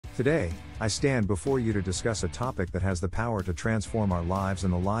Today, I stand before you to discuss a topic that has the power to transform our lives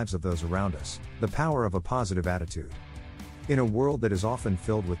and the lives of those around us: the power of a positive attitude. In a world that is often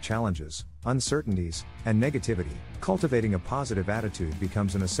filled with challenges, uncertainties, and negativity, cultivating a positive attitude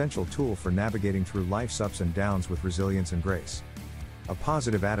becomes an essential tool for navigating through life's ups and downs with resilience and grace. A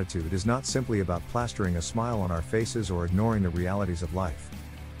positive attitude is not simply about plastering a smile on our faces or ignoring the realities of life.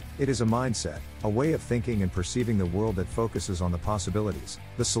 It is a mindset, a way of thinking and perceiving the world that focuses on the possibilities,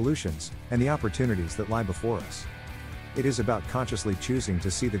 the solutions, and the opportunities that lie before us. It is about consciously choosing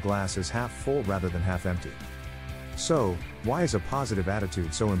to see the glass as half full rather than half empty. So, why is a positive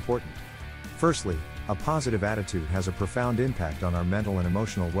attitude so important? Firstly, a positive attitude has a profound impact on our mental and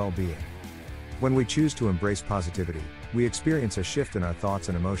emotional well-being. When we choose to embrace positivity, we experience a shift in our thoughts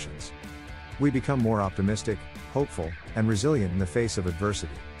and emotions. We become more optimistic, hopeful, and resilient in the face of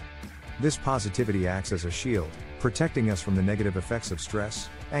adversity. This positivity acts as a shield, protecting us from the negative effects of stress,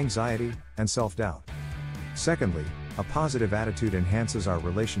 anxiety, and self-doubt. Secondly, a positive attitude enhances our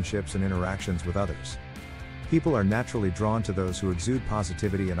relationships and interactions with others. People are naturally drawn to those who exude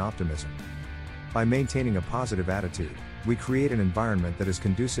positivity and optimism. By maintaining a positive attitude, we create an environment that is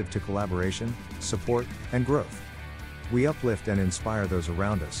conducive to collaboration, support, and growth. We uplift and inspire those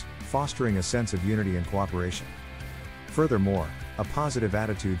around us, fostering a sense of unity and cooperation. Furthermore, a positive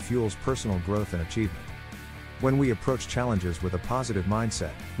attitude fuels personal growth and achievement. When we approach challenges with a positive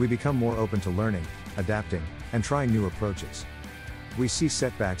mindset, we become more open to learning, adapting, and trying new approaches. We see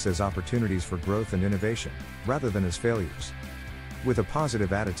setbacks as opportunities for growth and innovation, rather than as failures. With a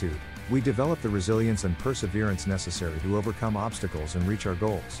positive attitude, we develop the resilience and perseverance necessary to overcome obstacles and reach our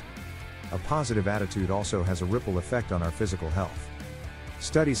goals. A positive attitude also has a ripple effect on our physical health.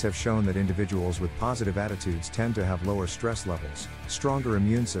 Studies have shown that individuals with positive attitudes tend to have lower stress levels, stronger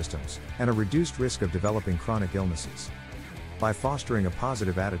immune systems, and a reduced risk of developing chronic illnesses. By fostering a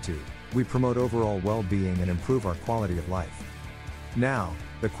positive attitude, we promote overall well-being and improve our quality of life. Now,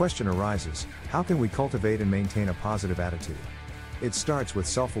 the question arises: how can we cultivate and maintain a positive attitude? It starts with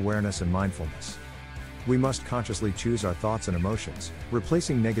self-awareness and mindfulness. We must consciously choose our thoughts and emotions,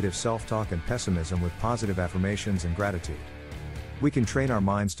 replacing negative self-talk and pessimism with positive affirmations and gratitude. We can train our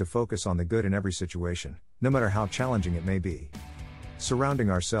minds to focus on the good in every situation, no matter how challenging it may be. Surrounding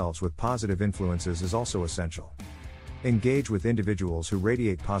ourselves with positive influences is also essential. Engage with individuals who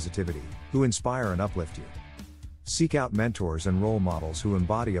radiate positivity, who inspire and uplift you. Seek out mentors and role models who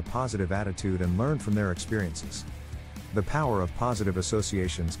embody a positive attitude and learn from their experiences. The power of positive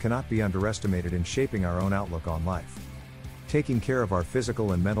associations cannot be underestimated in shaping our own outlook on life. Taking care of our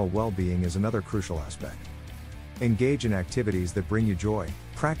physical and mental well-being is another crucial aspect. Engage in activities that bring you joy,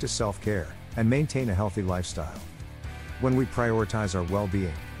 practice self-care, and maintain a healthy lifestyle. When we prioritize our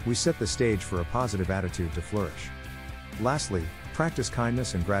well-being, we set the stage for a positive attitude to flourish. Lastly, practice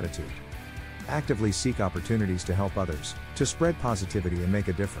kindness and gratitude. Actively seek opportunities to help others, to spread positivity and make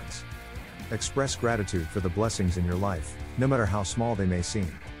a difference. Express gratitude for the blessings in your life, no matter how small they may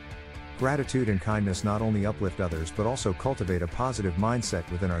seem. Gratitude and kindness not only uplift others but also cultivate a positive mindset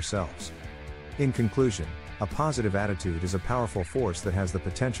within ourselves. In conclusion, a positive attitude is a powerful force that has the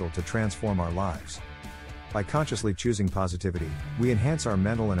potential to transform our lives. By consciously choosing positivity, we enhance our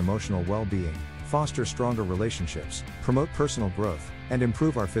mental and emotional well-being, foster stronger relationships, promote personal growth, and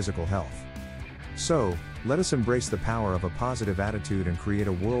improve our physical health. So, let us embrace the power of a positive attitude and create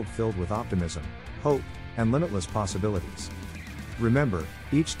a world filled with optimism, hope, and limitless possibilities. Remember,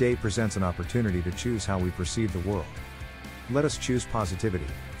 each day presents an opportunity to choose how we perceive the world. Let us choose positivity,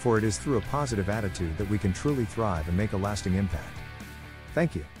 for it is through a positive attitude that we can truly thrive and make a lasting impact.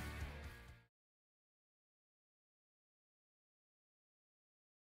 Thank you.